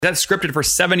That's Scripted for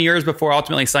 7 years before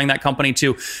ultimately selling that company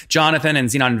to Jonathan and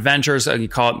Xenon Ventures. You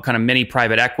call it kind of mini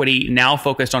private equity, now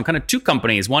focused on kind of two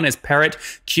companies. One is Parrot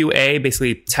QA,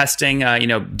 basically testing,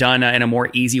 done in a more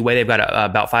easy way. They've got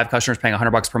about 5 customers paying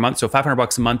 $100 per month. So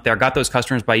 $500 a month there. Got those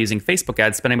customers by using Facebook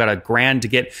ads, spending about $1,000 to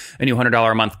get a new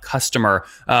 $100 a month customer.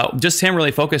 Just him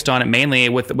really focused on it mainly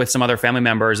with some other family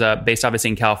members based obviously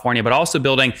in California, but also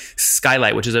building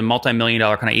Skylight, which is a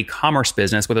multi-million-dollar kind of e-commerce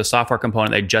business with a software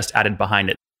component they just added behind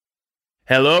it.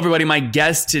 Hello, everybody. My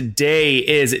guest today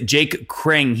is Jake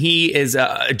Kring. He is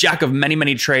a jack of many,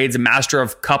 many trades, a master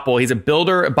of couple. He's a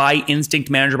builder by instinct,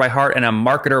 manager by heart, and a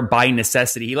marketer by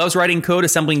necessity. He loves writing code,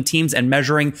 assembling teams, and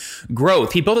measuring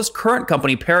growth. He built his current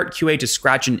company, Parrot QA, to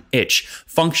scratch an itch.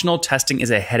 Functional testing is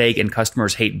a headache, and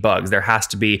customers hate bugs. There has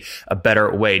to be a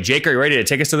better way. Jake, are you ready to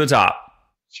take us to the top?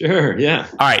 Sure, yeah.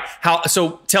 All right.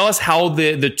 So tell us how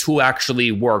the tool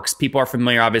actually works. People are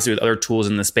familiar, obviously, with other tools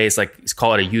in the space, like let's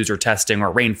call it a user testing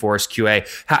or Rainforest QA.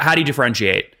 How do you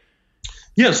differentiate?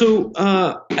 Yeah, so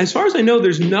as far as I know,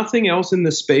 there's nothing else in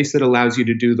the space that allows you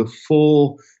to do the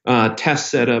full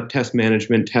test setup, test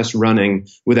management, test running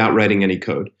without writing any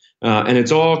code. And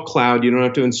it's all cloud. You don't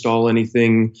have to install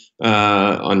anything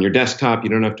on your desktop. You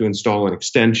don't have to install an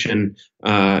extension.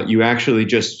 You actually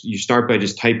you start by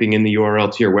just typing in the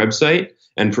URL to your website.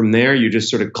 And from there, you just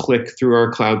sort of click through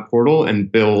our cloud portal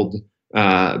and build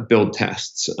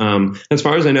tests. As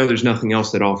far as I know, there's nothing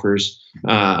else that offers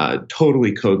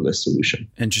totally codeless solution.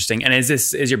 Interesting. And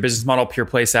is your business model pure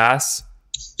play SaaS?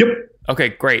 Yep. Okay,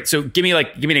 great. So give me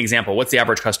an example. What's the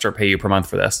average customer pay you per month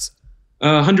for this?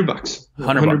 $100.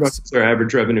 $100 is our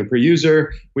average revenue per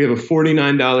user. We have a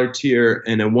 $49 tier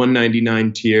and a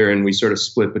 $199 tier, and we sort of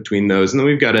split between those. And then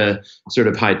we've got a sort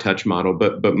of high touch model,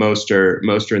 but most are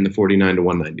in the $49 to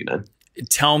 $199.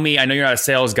 Tell me, I know you're not a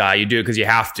sales guy, you do it because you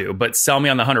have to, but sell me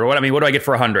on the 100. What do I get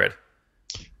for 100?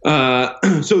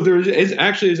 So there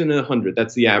actually isn't 100.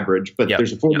 That's the average, but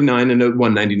there's a 49 and a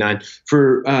 199.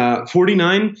 For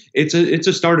 49, it's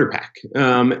a starter pack,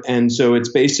 and so it's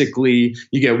basically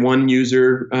you get one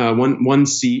user, one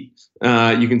seat.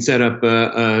 You can set up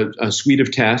a suite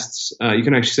of tests. You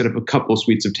can actually set up a couple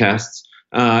suites of tests,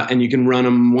 and you can run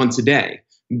them once a day.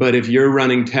 But if you're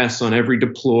running tests on every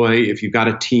deploy, if you've got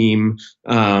a team,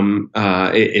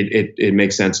 it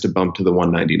makes sense to bump to the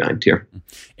 199 tier.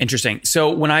 Interesting.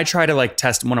 So when I try to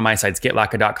test one of my sites,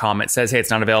 getlaka.com, it says, hey, it's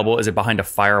not available. Is it behind a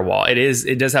firewall? It is.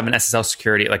 It does have an SSL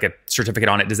security, like a certificate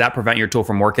on it. Does that prevent your tool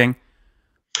from working?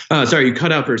 Sorry, you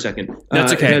cut out for a second.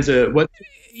 That's okay. It has a what?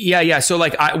 Yeah. So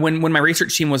when my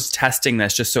research team was testing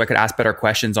this, just so I could ask better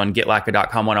questions on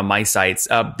getlaka.com, one of my sites,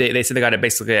 they said they got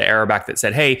basically an error back that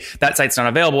said, hey, that site's not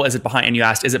available. Is it behind? And you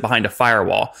asked, is it behind a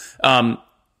firewall?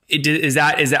 Is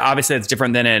that obviously it's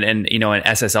different than an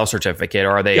SSL certificate,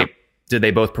 or did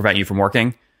they both prevent you from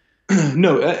working?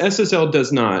 No, SSL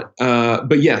does not.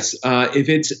 But yes, if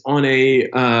it's on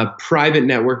a private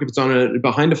network, if it's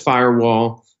behind a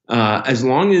firewall, as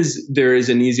long as there is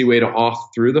an easy way to auth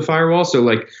through the firewall. So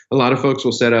a lot of folks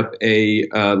will set up a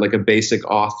basic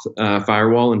auth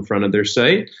firewall in front of their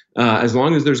site. As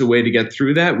long as there's a way to get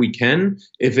through that, we can.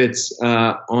 If it's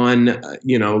on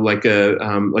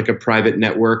a private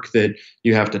network that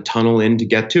you have to tunnel in to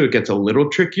get to, it gets a little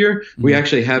trickier. Mm-hmm. We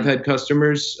actually have had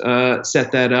customers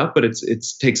set that up, but it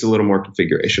takes a little more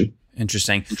configuration.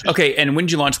 Interesting. Okay, and when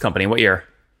did you launch the company? What year?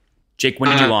 Jake,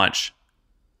 when did you launch?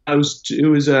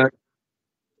 Sorry,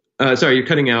 you're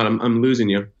cutting out. I'm losing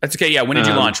you. That's okay. Yeah. When did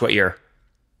you launch? What year?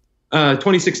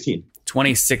 2016.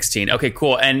 2016. Okay,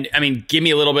 cool. And give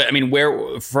me a little bit,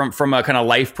 where from a kind of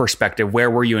life perspective,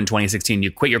 where were you in 2016?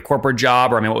 You quit your corporate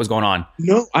job, or what was going on?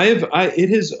 No, it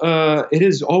has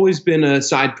always been a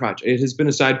side project. It has been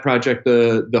a side project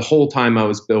the whole time I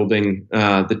was building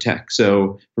the tech.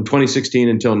 So from 2016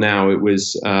 until now, it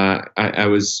was I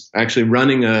was actually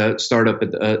running a startup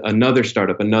another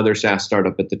SaaS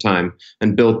startup at the time,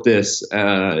 and built this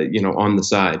on the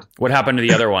side. What happened to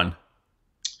the other one?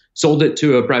 Sold it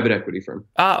to a private equity firm.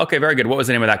 Okay, very good. What was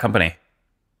the name of that company?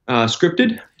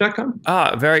 Scripted.com.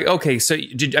 Okay. So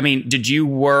did you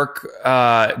work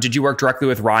directly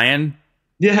with Ryan?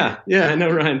 Yeah, I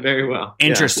know Ryan very well.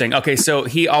 Interesting. Yeah. Okay, so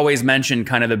he always mentioned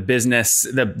kind of the business,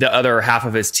 the other half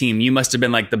of his team. You must have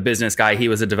been the business guy. He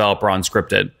was a developer on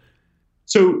Scripted.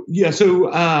 So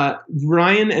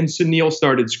Ryan and Sunil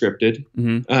started Scripted,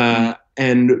 mm-hmm.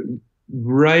 And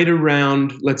right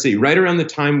around the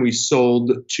time we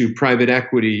sold to private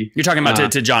equity. You're talking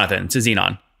about to Jonathan, to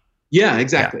Xenon. Yeah,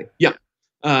 exactly. Yeah.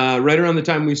 Right around the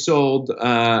time we sold,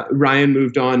 Ryan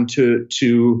moved on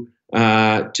to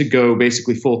to go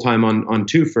basically full time on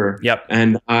Twofer. Yep.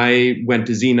 And I went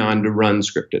to Xenon to run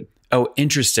Scripted. Oh,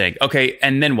 interesting. Okay,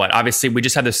 and then what? Obviously, we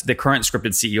just had the current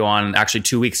Scripted CEO on actually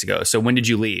 2 weeks ago. So when did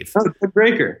you leave? Oh, Doug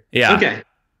Breaker. Yeah. Okay.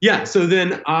 Yeah. So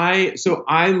then I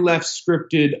left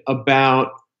Scripted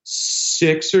about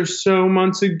 6 or so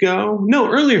months ago.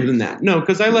 No, earlier than that. No,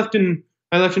 because I left in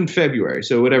February.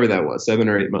 So whatever that was, 7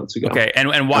 or 8 months ago. Okay.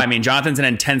 And why? I mean, Jonathan's an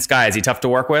intense guy. Is he tough to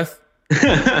work with?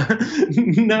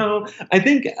 No, I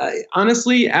think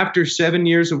honestly, after 7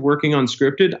 years of working on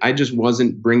Scripted, I just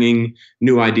wasn't bringing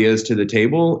new ideas to the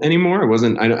table anymore. I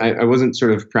wasn't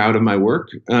sort of proud of my work.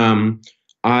 We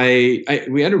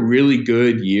had a really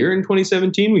good year in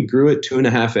 2017. We grew at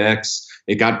 2.5x.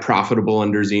 It got profitable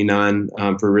under Xenon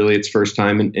for really its first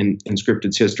time in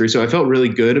Scripted's history. So I felt really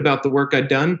good about the work I'd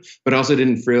done, but also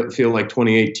didn't feel like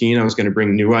 2018 I was going to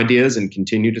bring new ideas and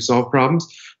continue to solve problems.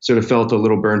 Sort of felt a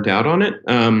little burnt out on it.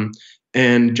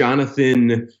 And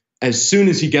Jonathan, as soon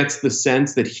as he gets the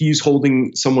sense that he's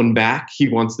holding someone back, he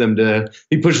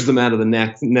pushes them out of the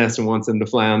nest and wants them to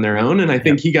fly on their own. And I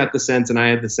think he got the sense, and I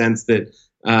had the sense that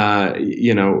I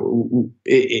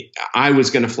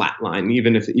was going to flatline,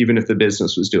 even if the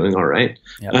business was doing all right.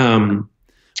 Yep.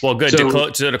 Well, good.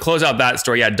 To close out that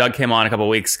story, yeah, Doug came on a couple of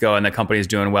weeks ago, and the company's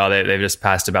doing well. They've just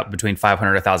passed about between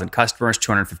 500 to 1,000 customers,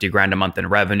 250 grand a month in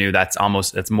revenue. That's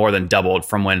more than doubled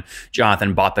from when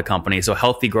Jonathan bought the company. So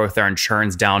healthy growth there, and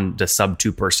churn's down to sub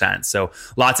 2%. So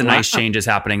lots of nice changes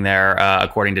happening there,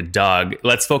 according to Doug.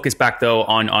 Let's focus back though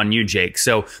on you, Jake.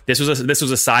 So this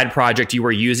was a side project. You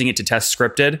were using it to test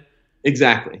Scripted.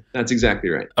 Exactly. That's exactly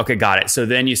right. Okay, got it. So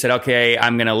then you said, okay,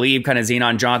 I'm going to leave kind of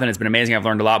Xenon. Jonathan, it's been amazing. I've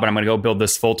learned a lot, but I'm going to go build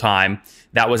this full time.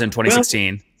 That was in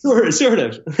 2016. Well, sort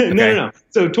of. Okay. No.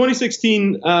 So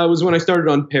 2016 was when I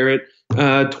started on Parrot.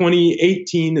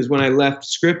 2018 is when I left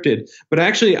Scripted. But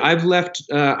actually, I've left.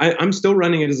 I'm still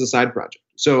running it as a side project.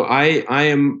 So I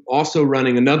am also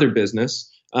running another business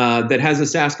that has a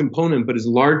SaaS component, but is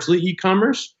largely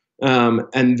e-commerce.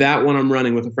 And that one I'm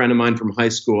running with a friend of mine from high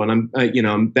school, and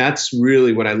that's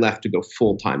really what I left to go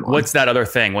full time on. What's that other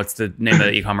thing? What's the name of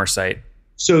the e-commerce site?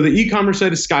 So the e-commerce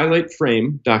site is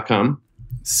skylightframe.com.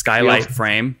 Skylight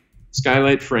Frame.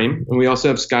 Skylight Frame, and we also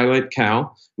have Skylight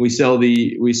Cal. We sell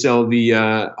the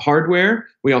hardware.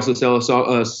 We also sell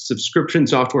a subscription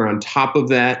software on top of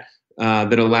that.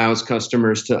 That allows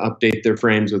customers to update their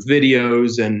frames with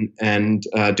videos and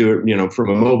do it, from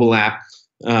a mobile app.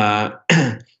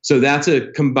 So that's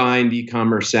a combined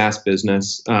e-commerce SaaS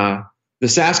business. The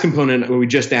SaaS component we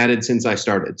just added since I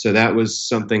started. So that was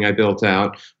something I built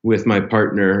out with my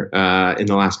partner in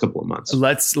the last couple of months.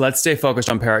 Let's stay focused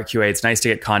on Parrot QA. It's nice to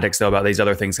get context though about these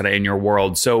other things kind of in your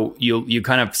world. So you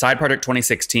kind of side project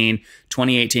 2016,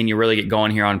 2018, you really get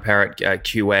going here on Parrot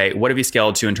QA. What have you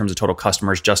scaled to in terms of total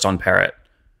customers just on Parrot?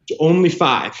 Only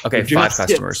 5. Okay, 5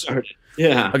 customers.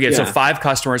 Yeah. Okay, so 5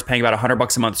 customers paying about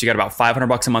 $100 a month. So you got about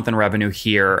 $500 a month in revenue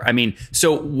here. I mean,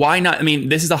 so why not? I mean,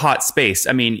 this is a hot space.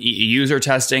 I mean, user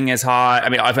testing is hot. I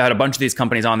mean, I've had a bunch of these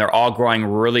companies on. They're all growing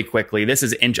really quickly. This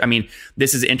is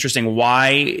interesting.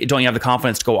 Why don't you have the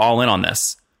confidence to go all in on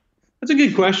this? That's a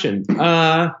good question.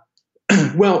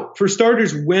 Well, for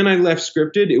starters, when I left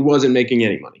Scripted, it wasn't making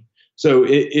any money. So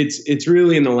it's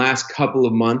really in the last couple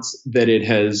of months that it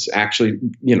has actually,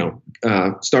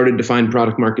 started to find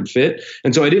product market fit.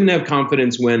 And so I didn't have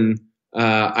confidence when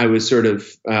I was sort of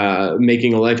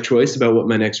making a life choice about what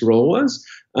my next role was.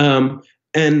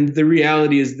 And the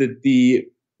reality is that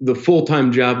the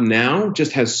full-time job now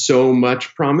just has so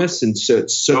much promise, and so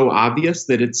it's so obvious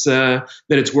that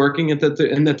it's working and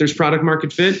that there's product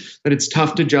market fit that it's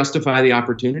tough to justify the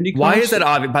opportunity cost. Why is that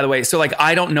obvious? By the way, so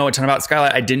I don't know a ton about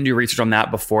Skylight. I didn't do research on that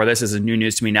before. This is new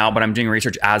news to me now, but I'm doing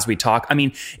research as we talk. I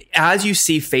mean, as you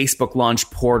see Facebook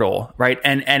launch Portal, right,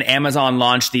 and Amazon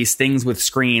launch these things with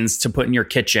screens to put in your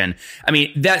kitchen. I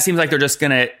mean, that seems like they're just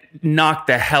going to knock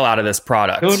the hell out of this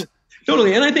product.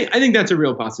 Totally. And I think that's a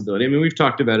real possibility. I mean, we've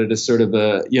talked about it as sort of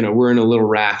we're in a little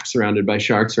raft surrounded by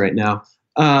sharks right now.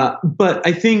 But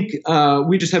I think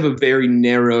we just have a very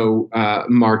narrow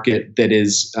market that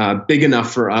is big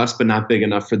enough for us, but not big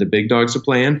enough for the big dogs to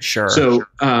play in. Sure. So,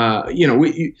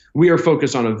 we are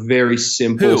focused on a very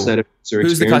simple set of user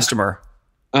Who's the customer?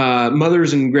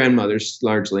 Mothers and grandmothers,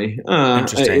 largely.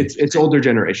 Interesting. It's older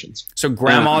generations. So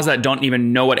grandmas that don't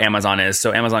even know what Amazon is.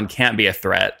 So Amazon can't be a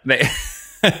threat.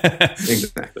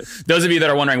 Exactly. Those of you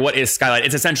that are wondering what is Skylight,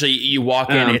 it's essentially you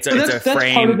walk in. It's a frame.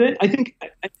 That's part of it. I think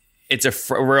It's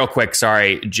real quick.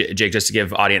 Sorry, Jake, just to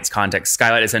give audience context.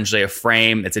 Skylight is essentially a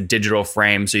frame. It's a digital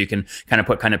frame. So you can kind of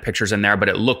put kind of pictures in there, but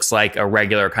it looks like a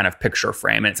regular kind of picture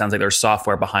frame. And it sounds like there's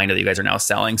software behind it that you guys are now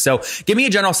selling. So give me a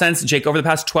general sense, Jake, over the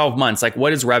past 12 months, like what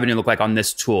does revenue look like on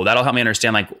this tool? That'll help me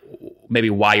understand like maybe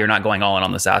why you're not going all in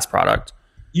on the SaaS product.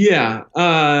 Yeah.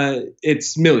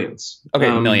 It's millions.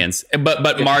 Okay. Millions,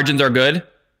 but yeah. Margins are good.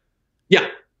 Yeah.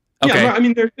 Okay. Yeah, I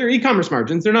mean, they're e-commerce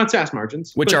margins. They're not SaaS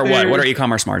margins. Which are what? What are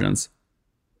e-commerce margins?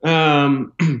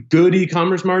 Good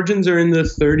e-commerce margins are in the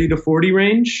 30 to 40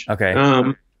 range. Okay.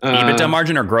 EBITDA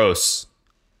margin or gross?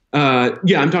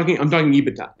 Yeah, I'm talking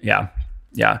EBITDA. Yeah.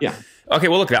 Okay.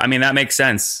 Well, look, I mean, that makes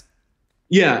sense.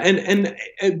 Yeah. And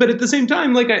but at the same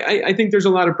time, like, I think there's a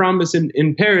lot of promise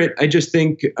in Parrot. I just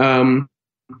think, I'm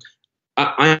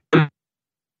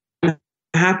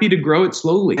happy to grow it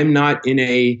slowly. I'm not in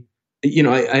a,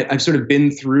 I've sort of been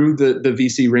through the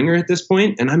VC ringer at this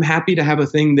point, and I'm happy to have a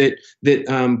thing that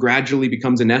gradually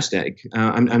becomes a nest egg.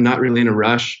 I'm not really in a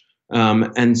rush,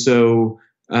 and so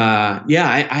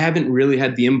I haven't really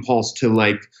had the impulse to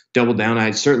like double down.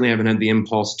 I certainly haven't had the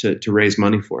impulse to raise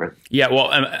money for it. Yeah, well,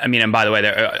 I mean, and by the way,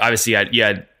 there obviously you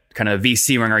had kind of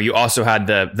VC ringer. You also had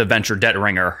the venture debt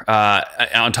ringer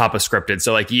on top of Scripted.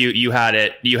 So like you had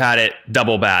it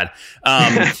double bad.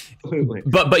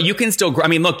 But you can still grow. I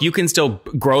mean, look, you can still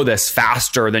grow this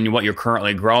faster than what you're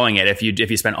currently growing it if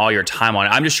you spend all your time on it.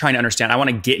 I'm just trying to understand. I want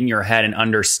to get in your head and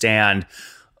understand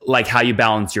like how you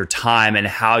balance your time and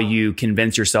how you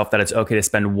convince yourself that it's okay to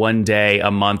spend one day a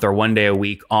month or one day a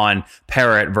week on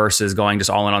Parrot versus going just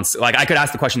all in on, like, I could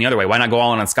ask the question the other way. Why not go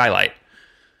all in on Skylight?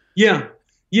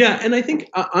 Yeah, and I think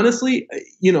honestly,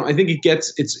 I think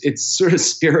it's sort of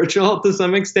spiritual to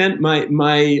some extent.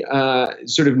 My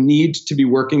sort of need to be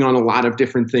working on a lot of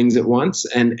different things at once,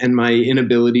 and my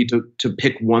inability to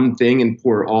pick one thing and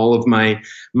pour all of my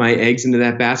eggs into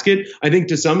that basket. I think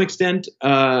to some extent,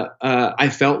 I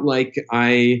felt like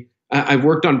I've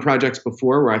worked on projects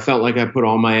before where I felt like I put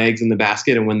all my eggs in the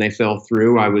basket, and when they fell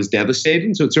through, I was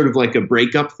devastated. So it's sort of like a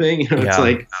breac thing. It's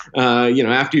like,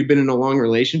 after you've been in a long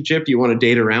relationship, you want to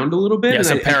date around a little bit. Yeah.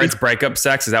 So Parrot's breakup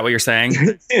sex. Is that what you're saying?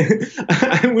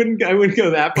 I wouldn't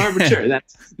go that far, but sure.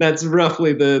 That's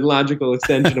roughly the logical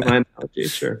extension of my analogy.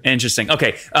 Sure. Interesting.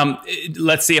 Okay.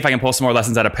 Let's see if I can pull some more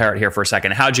lessons out of Parrot here for a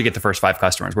second. How'd you get the first 5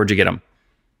 customers? Where'd you get them?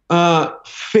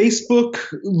 Facebook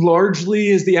largely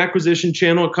is the acquisition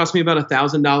channel. It cost me about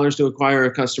 $1,000 to acquire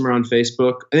a customer on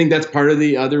Facebook. I think that's part of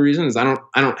the other reason is I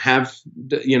don't have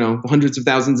hundreds of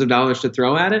thousands of dollars to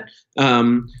throw at it.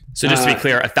 So just to be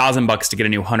clear, $1,000 to get a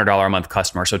new $100 a month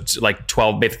customer. So it's like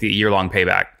 12, basically a year-long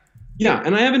payback. Yeah,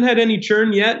 and I haven't had any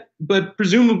churn yet, but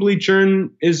presumably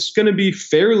churn is going to be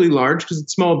fairly large because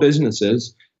it's small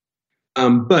businesses.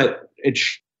 But it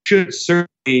should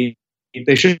certainly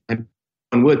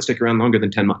would stick around longer than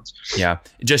 10 months. Yeah.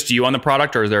 Just you on the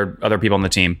product, or is there other people on the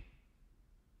team?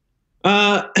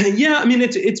 Yeah, I mean,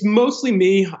 it's mostly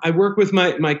me. I work with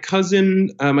my cousin.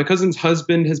 My cousin's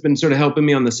husband has been sort of helping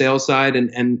me on the sales side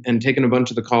and taking a bunch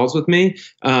of the calls with me.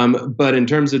 But in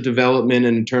terms of development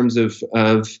and in terms of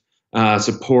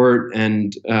support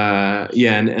and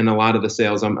a lot of the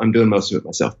sales, I'm doing most of it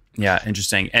myself. Yeah.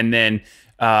 Interesting. And then,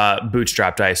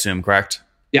 bootstrapped, I assume, correct?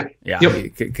 Yeah.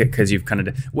 Because you've kind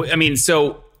of, I mean,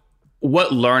 so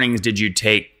what learnings did you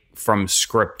take from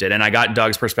Scripted? And I got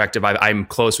Doug's perspective. I'm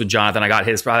close with Jonathan. I got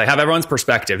his. I have everyone's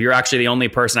perspective. You're actually the only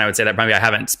person I would say that maybe I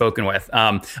haven't spoken with.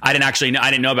 I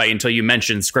didn't know about you until you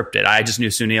mentioned Scripted. I just knew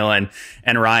Sunil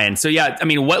and Ryan. So yeah, I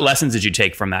mean, what lessons did you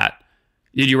take from that?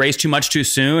 Did you raise too much too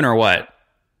soon, or what?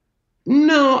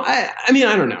 No, I mean,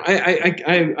 I don't know.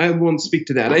 I won't speak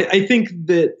to that. I think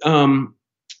that.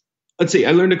 Let's see.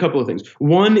 I learned a couple of things.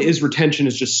 One is retention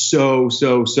is just so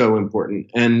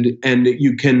important, and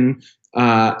you can.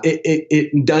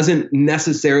 It doesn't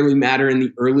necessarily matter in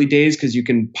the early days because you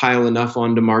can pile enough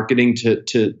onto marketing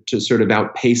to sort of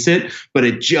outpace it, but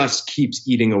it just keeps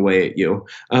eating away at you.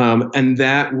 And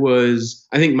that was,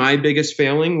 I think, my biggest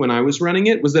failing when I was running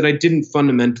it was that I didn't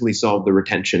fundamentally solve the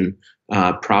retention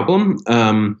problem.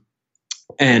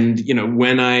 And,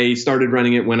 when I started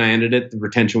running it, when I ended it, the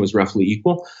retention was roughly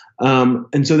equal.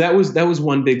 And so that was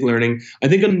one big learning. I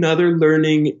think another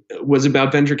learning was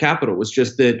about venture capital, was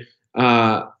just that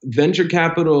venture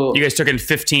capital. You guys took in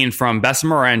 15 from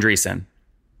Bessemer or Andreessen?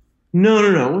 No.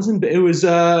 It wasn't. It was,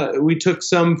 we took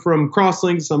some from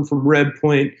Crosslink, some from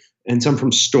Redpoint, and some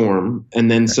from Storm,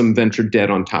 and then some venture debt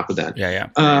on top of that. Yeah.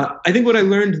 I think what I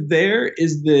learned there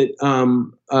is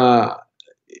that,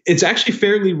 it's actually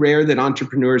fairly rare that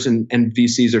entrepreneurs and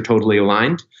VCs are totally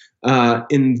aligned.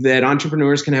 in that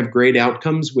entrepreneurs can have great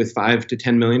outcomes with $5 to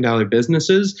 $10 million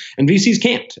businesses, and VCs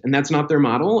can't, and that's not their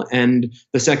model. And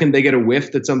the second they get a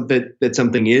whiff that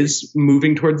something is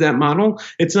moving towards that model,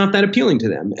 it's not that appealing to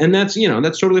them, and that's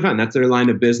totally fine. That's their line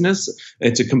of business.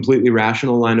 It's a completely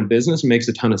rational line of business. It makes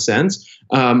a ton of sense.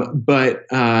 But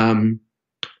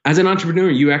as an entrepreneur,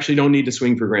 you actually don't need to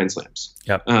swing for grand slams.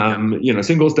 Yep.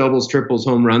 Singles, doubles, triples,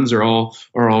 home runs are all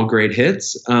great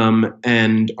hits,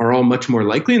 and are all much more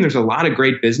likely. And there's a lot of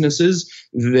great businesses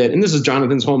and this is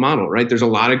Jonathan's whole model, right? There's a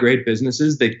lot of great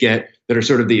businesses that are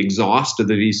sort of the exhaust of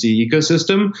the VC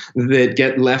ecosystem that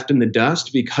get left in the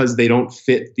dust because they don't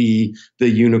fit the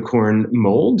unicorn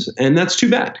mold, and that's too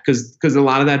bad because a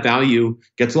lot of that value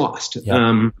gets lost.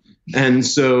 Yep. And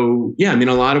so, a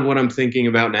lot of what I'm thinking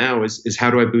about now is how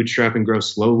do I bootstrap and grow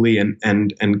slowly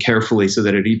and carefully so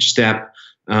that at each step,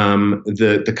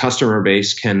 the customer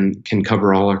base can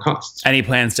cover all our costs. Any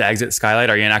plans to exit Skylight?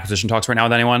 Are you in acquisition talks right now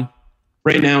with anyone?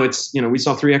 Right now, it's, we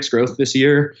saw 3x growth this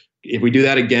year. If we do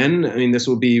that again, this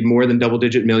will be more than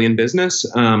double-digit million business,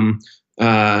 and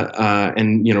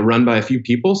run by a few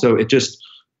people. So it just,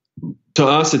 to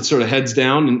us, it's sort of heads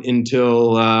down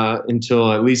until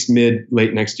at least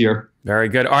late next year. Very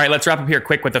good. All right, let's wrap up here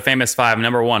quick with the famous five.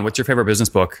 Number one, what's your favorite business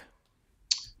book?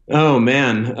 Oh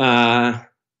man,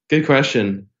 good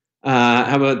question.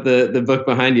 How about the book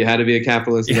behind you, How to Be a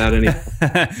Capitalist Without Any?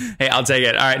 Hey, I'll take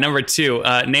it. All right, number two,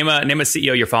 name a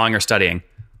CEO you're following or studying.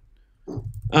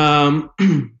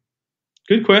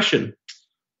 Good question.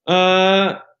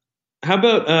 How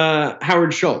about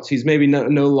Howard Schultz? He's maybe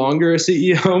no longer a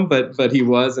CEO, but he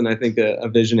was, and I think a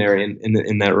visionary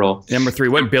in that role. Number three,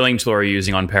 what billing tool are you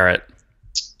using on Parrot?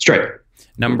 Stripe.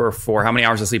 Number four, how many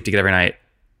hours of sleep do you get every night?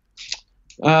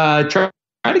 Try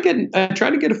to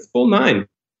get a full 9.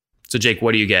 So Jake,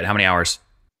 what do you get? How many hours?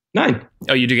 9.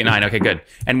 Oh, you do get 9. Okay, good.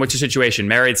 And what's your situation?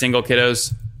 Married, single,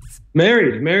 kiddos?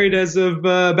 Married as of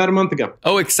about a month ago.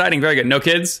 Oh, exciting. Very good. No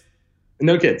kids?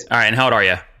 No kids. All right. And how old are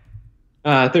you?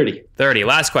 30. 30.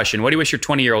 Last question. What do you wish your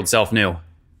 20-year-old self knew?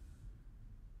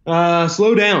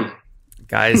 Slow down.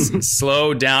 Guys,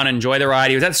 slow down, enjoy the ride.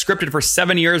 He was at Scripted for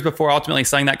 7 years before ultimately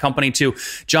selling that company to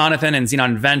Jonathan and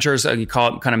Xenon Ventures. You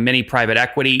call it kind of mini private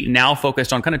equity, now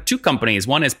focused on kind of two companies.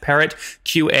 One is Parrot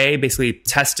QA, basically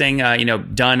testing,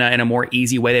 done in a more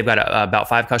easy way. They've got about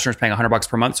 5 customers paying $100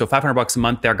 per month. So $500 a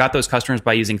month there. Got those customers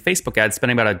by using Facebook ads,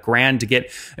 spending about $1,000 to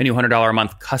get a new $100 a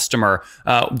month customer.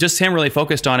 Just him really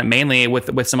focused on it mainly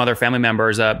with some other family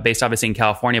members based obviously in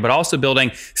California, but also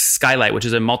building Skylight, which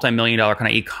is a multi-million-dollar kind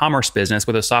of e-commerce business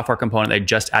with a software component they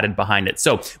just added behind it.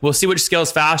 So we'll see which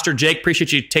scales faster. Jake,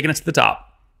 appreciate you taking us to the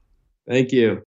top. Thank you.